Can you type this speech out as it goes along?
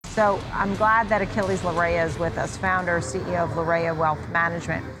So I'm glad that Achilles Larrea is with us, founder, CEO of Larrea Wealth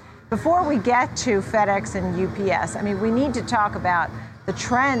Management. Before we get to FedEx and UPS, I mean, we need to talk about the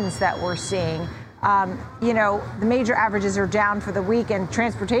trends that we're seeing. The major averages are down for the week, and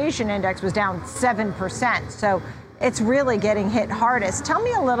transportation index was down 7%. So it's really getting hit hardest. Tell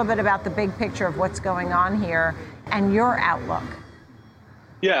me a little bit about the big picture of what's going on here and your outlook.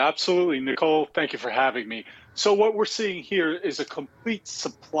 Yeah, absolutely. Nicole, thank you for having me. So what we're seeing here is a complete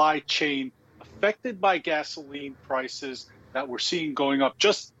supply chain affected by gasoline prices that we're seeing going up.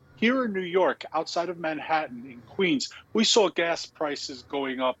 Just here in New York, outside of Manhattan, in Queens, we saw gas prices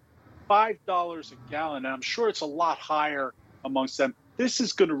going up $5 a gallon. And I'm sure it's a lot higher amongst them. This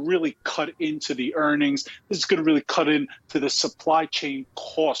is going to really cut into the earnings. This is going to really cut into the supply chain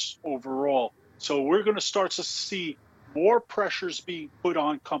costs overall. So we're going to start to see more pressures being put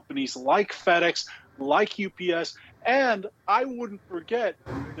on companies like FedEx, like UPS, and I wouldn't forget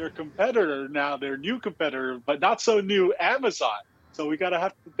their competitor now, their new competitor, but not so new, Amazon. So we got to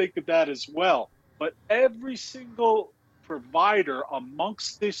have to think of that as well. But every single provider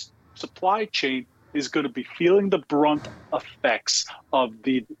amongst this supply chain is going to be feeling the brunt effects of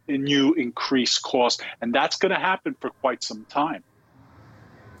the new increased cost, and that's going to happen for quite some time.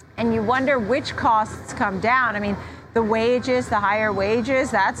 And you wonder which costs come down. I mean, the wages, the higher wages,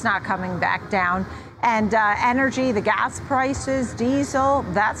 that's not coming back down. And energy, the gas prices, diesel,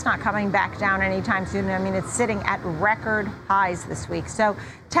 that's not coming back down anytime soon. I mean, it's sitting at record highs this week. So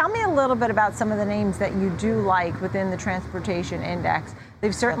tell me a little bit about some of the names that you do like within the transportation index.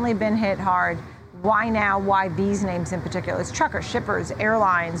 They've certainly been hit hard. Why now? Why these names in particular? It's truckers, shippers,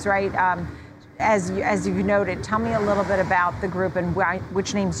 airlines, right? As you noted, tell me a little bit about the group and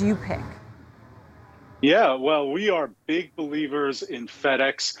which names you pick. Yeah, well, we are big believers in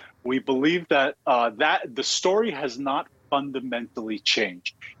FedEx. We believe that that the story has not fundamentally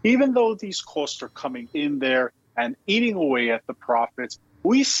changed. Even though these costs are coming in there and eating away at the profits,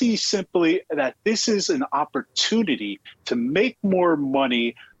 we see simply that this is an opportunity to make more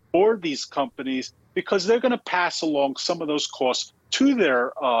money for these companies because they're going to pass along some of those costs to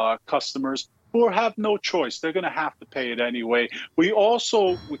their customers who have no choice. They're going to have to pay it anyway. We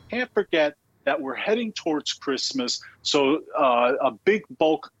can't forget that we're heading towards Christmas. So a big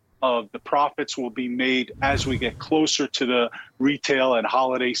bulk of the profits will be made as we get closer to the retail and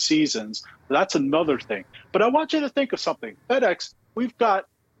holiday seasons. That's another thing. But I want you to think of something. FedEx, we've got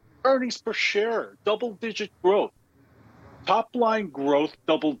earnings per share, double-digit growth, top-line growth,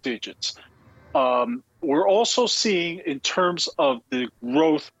 double digits. We're also seeing in terms of the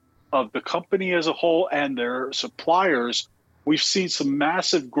growth of the company as a whole and their suppliers, we've seen some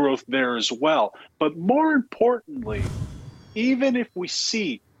massive growth there as well. But more importantly, even if we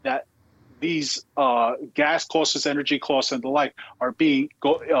see that these gas costs, energy costs, and the like are being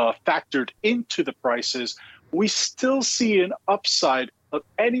factored into the prices, we still see an upside of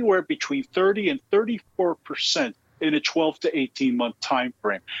anywhere between 30 and 34% in a 12 to 18 month time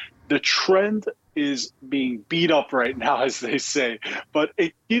frame. The trend is being beat up right now, as they say, but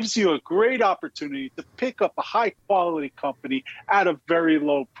it gives you a great opportunity to pick up a high quality company at a very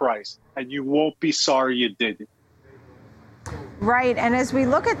low price, and you won't be sorry you did it. Right, and as we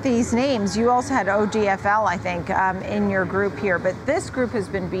look at these names, you also had ODFL, I think, in your group here, but this group has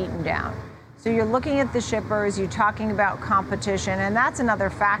been beaten down. So you're looking at the shippers, you're talking about competition, and that's another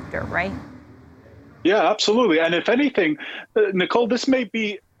factor, right? Yeah, absolutely. And if anything, Nicole, this may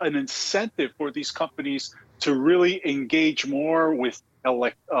be an incentive for these companies to really engage more with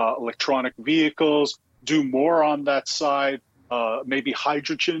electronic vehicles, do more on that side, maybe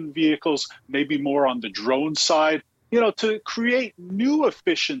hydrogen vehicles, maybe more on the drone side, to create new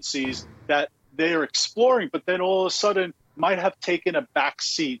efficiencies that they're exploring, but then all of a sudden might have taken a back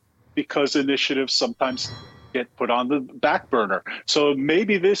seat because initiatives sometimes get put on the back burner. So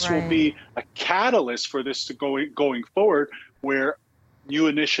maybe this will be a catalyst for this to going forward, where new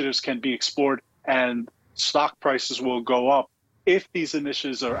initiatives can be explored and stock prices will go up if these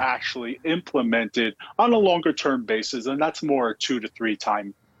initiatives are actually implemented on a longer term basis. And that's more a 2 to 3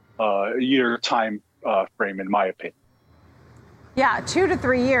 year time frame, in my opinion. Yeah, 2 to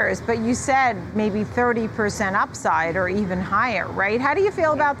 3 years, but you said maybe 30% upside or even higher, right? How do you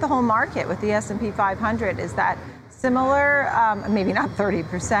feel about the whole market with the S&P 500? Is that similar? Maybe not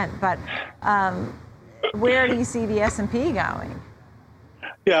 30%, but where do you see the S&P going?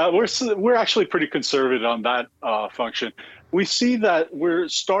 Yeah, we're actually pretty conservative on that function. We see that we're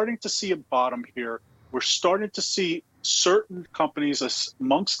starting to see a bottom here. we're starting to see certain companies,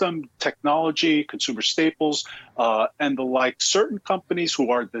 amongst them technology, consumer staples, and the like, certain companies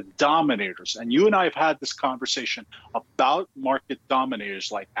who are the dominators. And you and I have had this conversation about market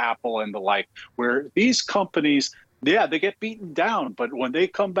dominators like Apple and the like, where these companies, yeah, they get beaten down, but when they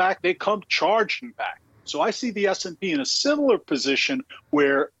come back, they come charging back. So I see the S&P in a similar position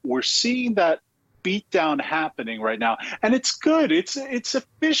where we're seeing that beatdown happening right now. And it's good. It's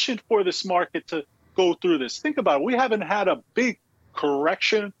efficient for this market to go through this. Think about it. We haven't had a big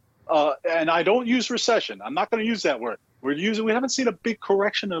correction, and I don't use recession. I'm not going to use that word. We haven't seen a big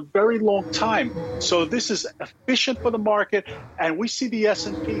correction in a very long time. So this is efficient for the market, and we see the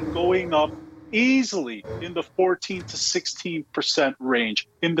S&P going up easily in the 14 to 16% range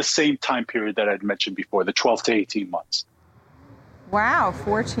in the same time period that I'd mentioned before, the 12 to 18 months. Wow,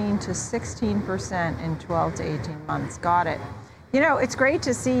 14 to 16% in 12 to 18 months. Got it. You know, it's great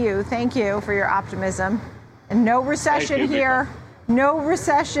to see you. Thank you for your optimism. And no recession here. No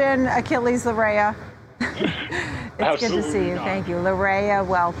recession, Achilles Larrea. It's good to see you. Thank you. Larrea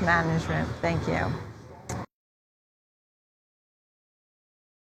Wealth Management. Thank you.